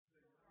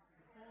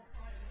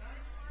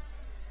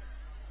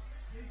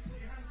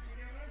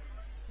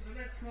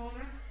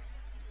corner,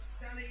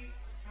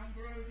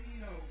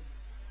 Ambrosino.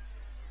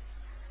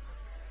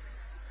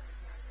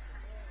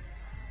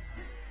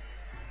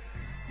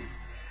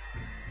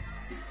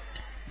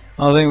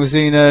 I think we've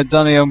seen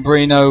Danny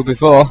Ambrosino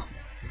before.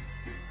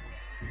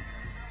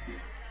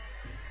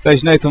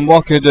 Faced Nathan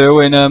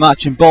Wakadu in a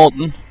match in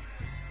Bolton,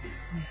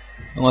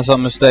 unless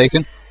I'm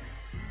mistaken.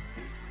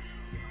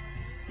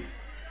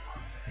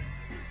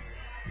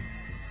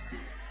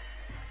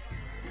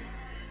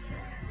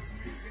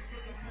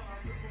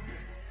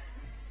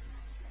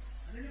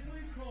 And in the blue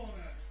corner,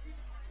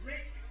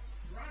 Rick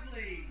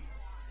Bradley.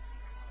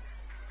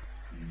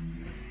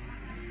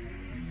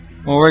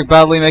 Well, Rick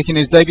Bradley making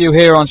his debut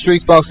here on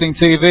Street Boxing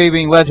TV,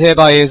 being led here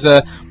by his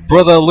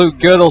brother Luke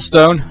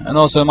Girdlestone, and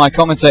also my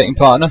commentating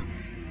partner.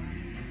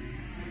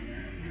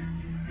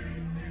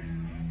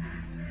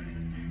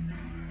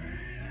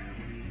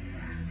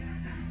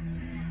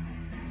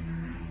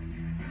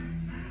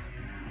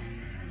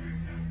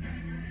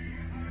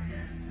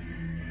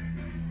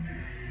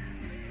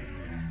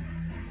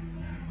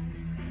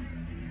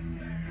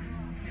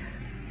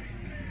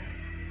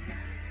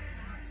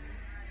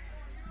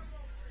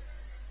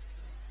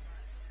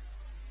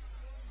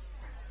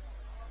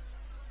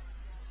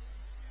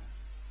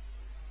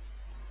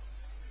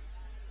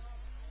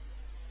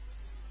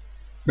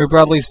 Rick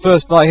Bradley's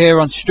first fight here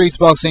on Street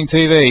Boxing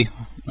TV,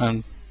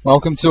 and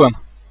welcome to him.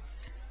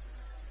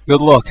 Good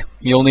luck,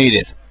 you'll need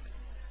it.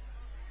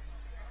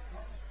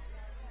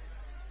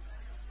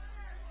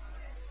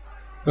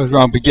 First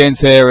round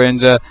begins here,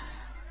 and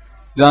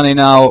Danny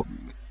now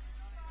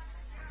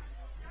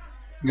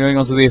going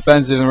onto the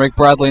offensive, and Rick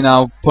Bradley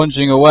now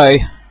punching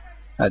away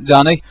at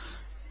Danny,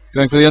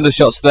 going for the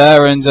undershots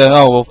there, and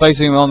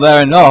facing him on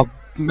there, and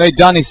made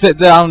Danny sit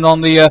down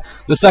on the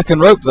second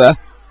rope there.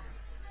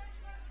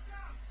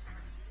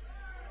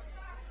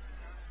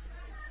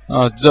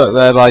 Duck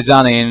there by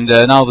Danny, and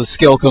now the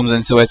skill comes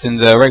into it, and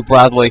Rick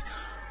Bradley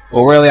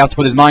will really have to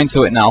put his mind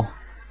to it now.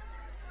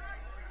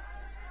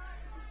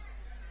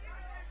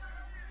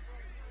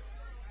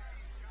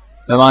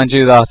 Now mind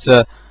you,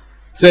 that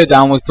sit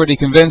down was pretty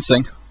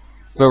convincing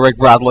for Rick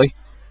Bradley.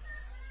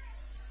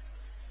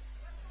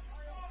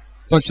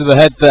 Punch to the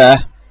head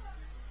there.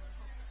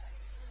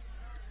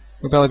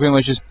 Rick Bradley pretty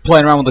much just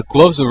playing around with the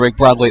gloves of Rick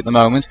Bradley at the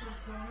moment.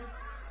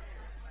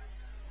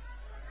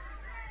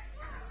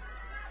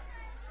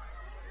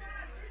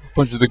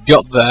 Punch to the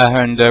gut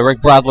there, and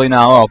Rick Bradley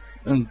now up,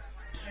 and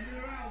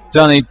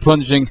Danny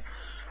punching.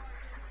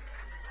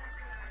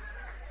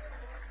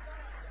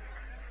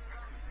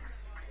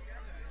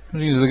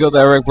 Punching to the gut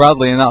there, Rick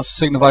Bradley, and that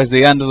signifies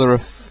the end of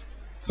the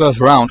first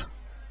round.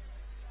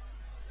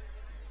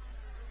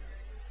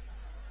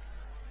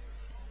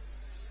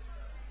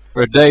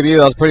 For a debut,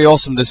 that was a pretty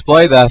awesome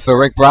display there for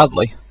Rick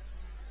Bradley.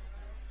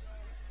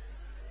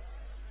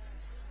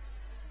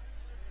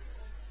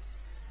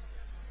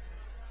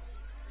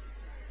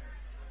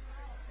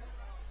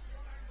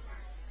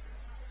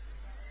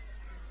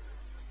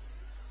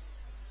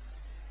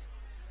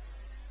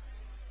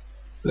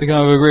 I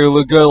kind of agree with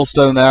Luke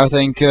Girdlestone there. I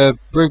think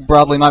Rick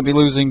Bradley might be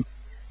losing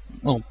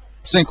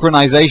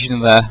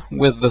synchronization there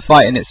with the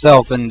fight in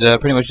itself, and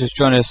pretty much just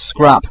trying to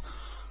scrap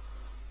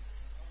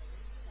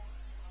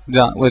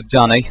with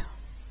Danny.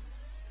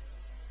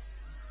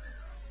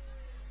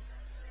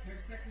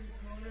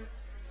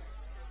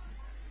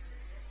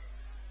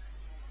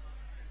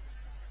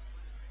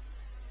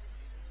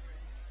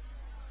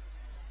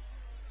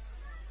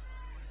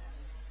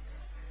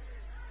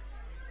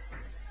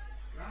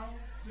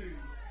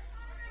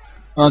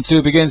 Round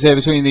two begins here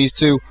between these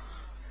two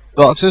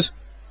boxers.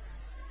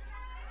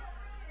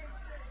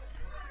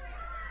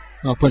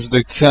 Punch to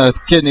the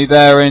kidney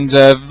there, and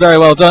very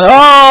well done.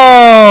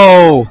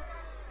 Oh!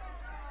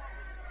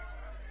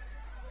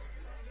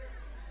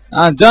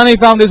 And Danny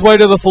found his way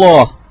to the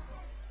floor.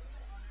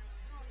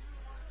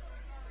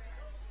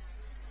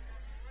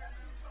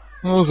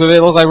 Also,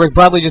 it looks like Rick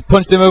Bradley just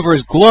punched him over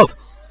his glove.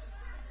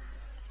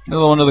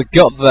 Another one to the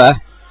gut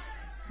there.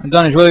 And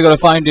Danny's really got to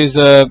find his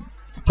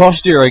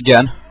posture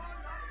again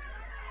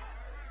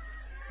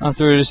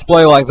after a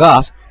display like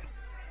that.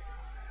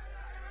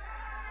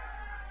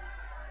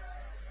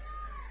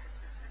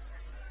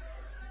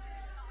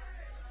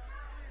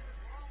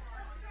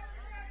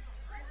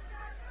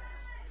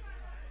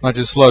 Might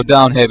just slow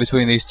down here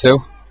between these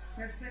two.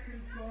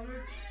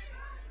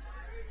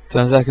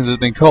 10 seconds has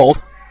been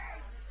called.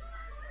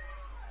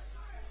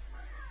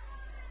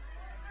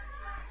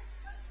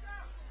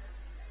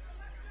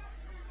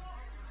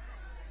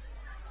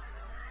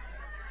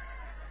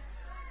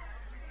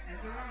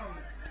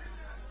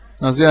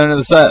 That's the end of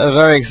a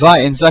very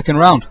exciting second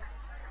round.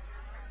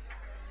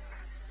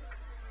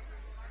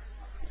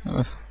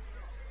 I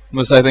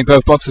must say, I think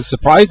both boxers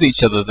surprised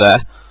each other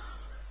there.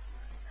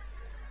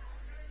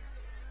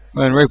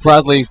 When Rick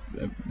Bradley,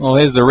 well,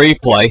 here's the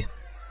replay.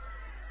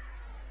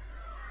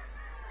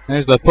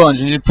 Here's the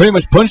punch, and you pretty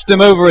much punched him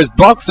over his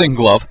boxing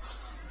glove.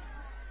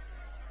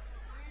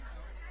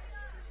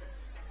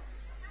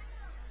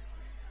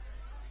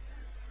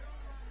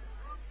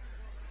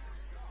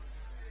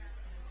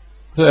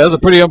 So that's a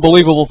pretty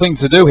unbelievable thing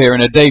to do here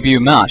in a debut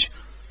match.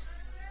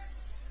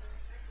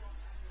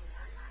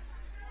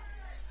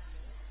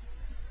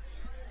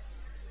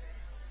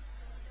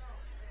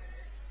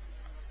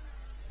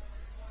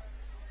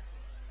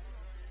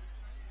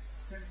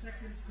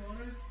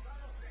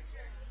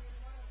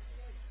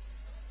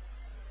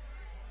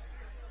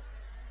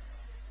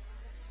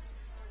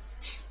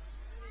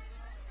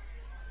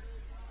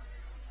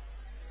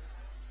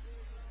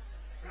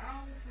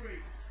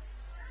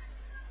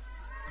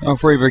 Round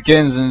 3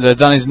 begins, and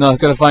Danny's not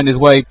going to find his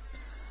way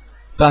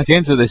back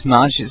into this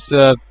match. It's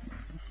not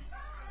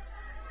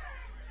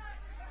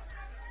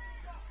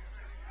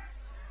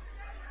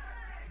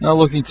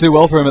looking too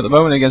well for him at the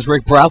moment against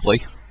Rick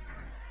Bradley.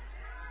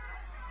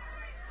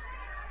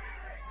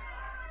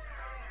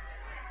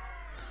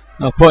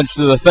 A punch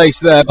to the face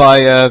there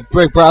by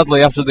Rick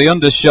Bradley after the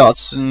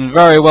undershots, and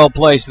very well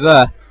placed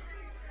there.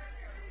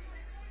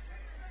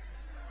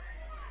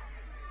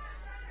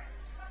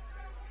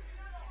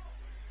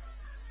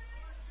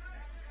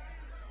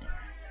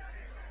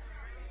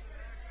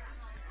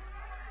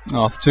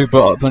 Oh, 2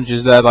 butt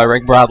punches there by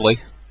Rick Bradley.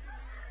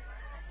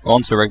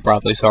 Onto Rick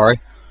Bradley, sorry.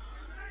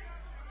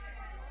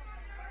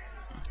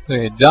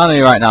 Okay, Danny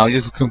right now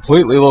just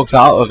completely looks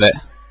out of it.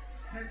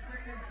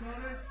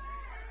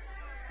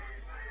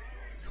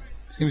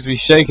 Seems to be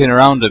shaking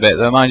around a bit,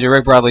 though, mind you,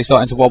 Rick Bradley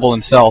starting to wobble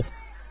himself.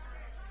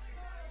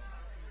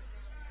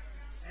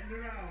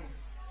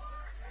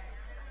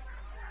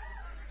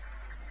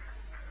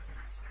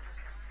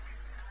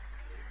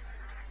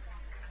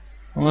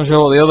 I'm not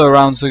sure what the other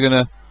rounds are going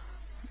to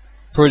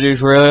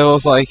produce, really. It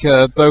looks like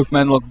both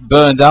men look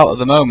burned out at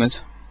the moment.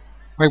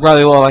 Rick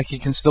Bradley looks like he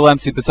can still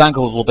empty the tank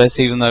a little bit,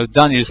 even though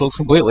Danny just looks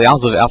completely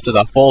out of it after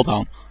that fall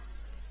down.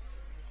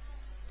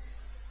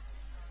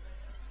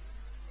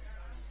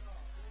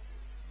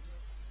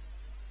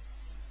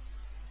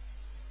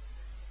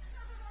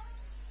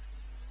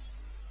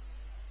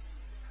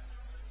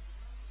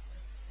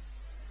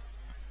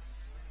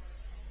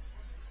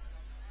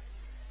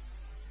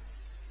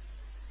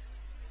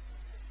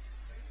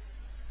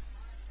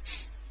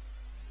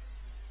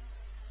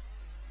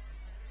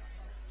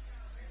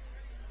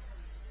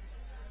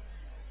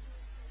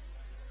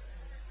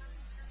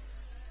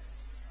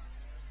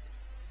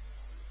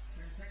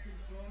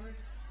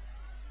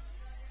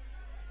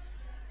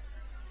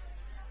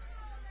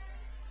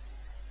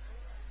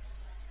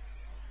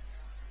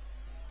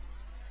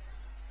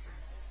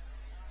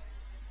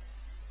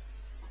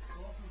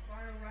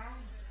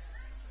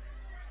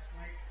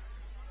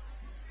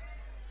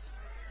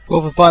 Well,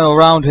 the final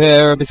round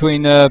here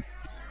between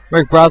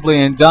Rick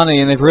Bradley and Danny,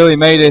 and they've really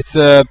made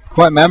it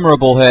quite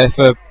memorable here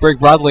for Rick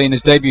Bradley in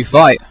his debut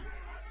fight.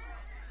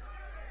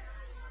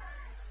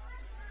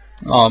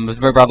 Oh,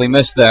 Rick Bradley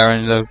missed there,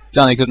 and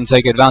Danny couldn't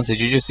take advantage.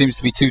 He just seems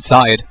to be too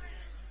tired.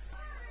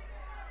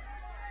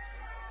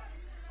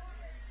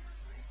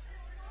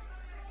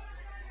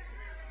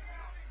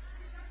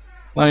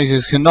 Danny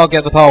just cannot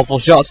get the powerful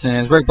shots in,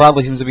 as Rick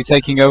Bradley seems to be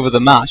taking over the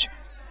match.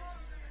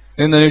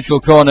 In the neutral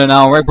corner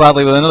now, Rick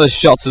Bradley with another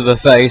shot to the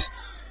face.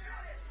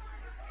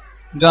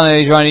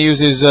 Danny trying to use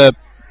his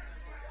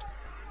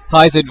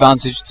height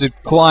advantage to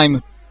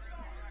climb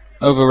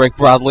over Rick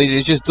Bradley.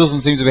 It just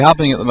doesn't seem to be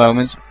happening at the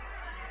moment.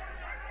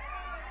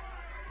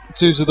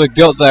 2 to the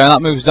gut there, and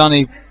that moves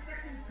Danny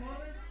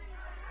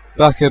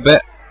back a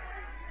bit.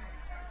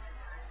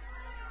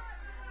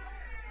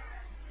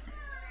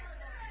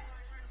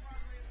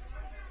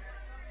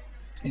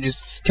 He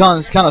just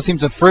cannot seem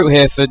to fruit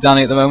here for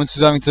Danny at the moment.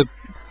 He's having to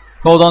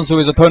hold on to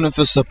his opponent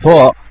for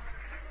support.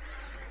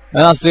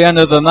 And that's the end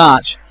of the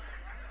match.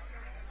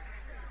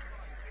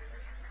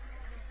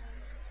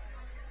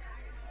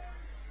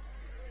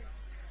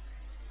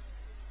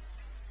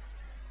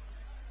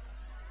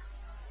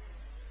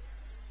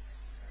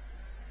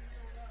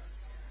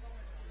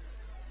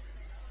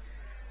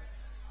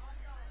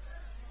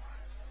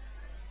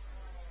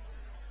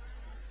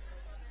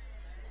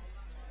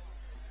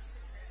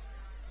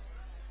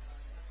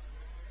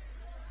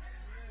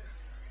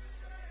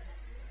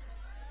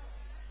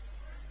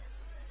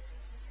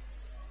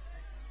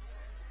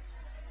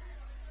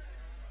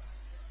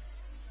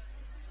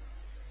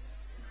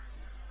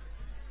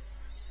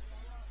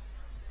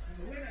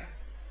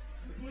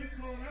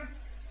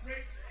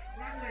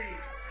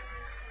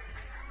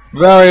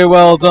 Very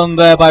well done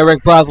there by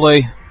Rick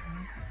Bradley.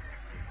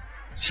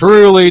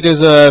 Truly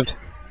deserved.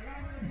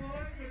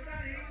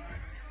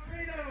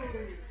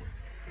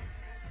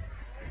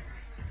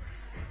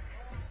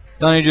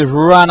 Danny just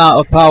ran out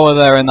of power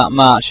there in that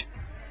match.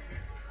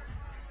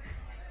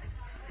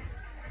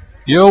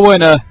 Your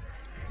winner,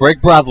 Rick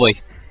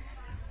Bradley.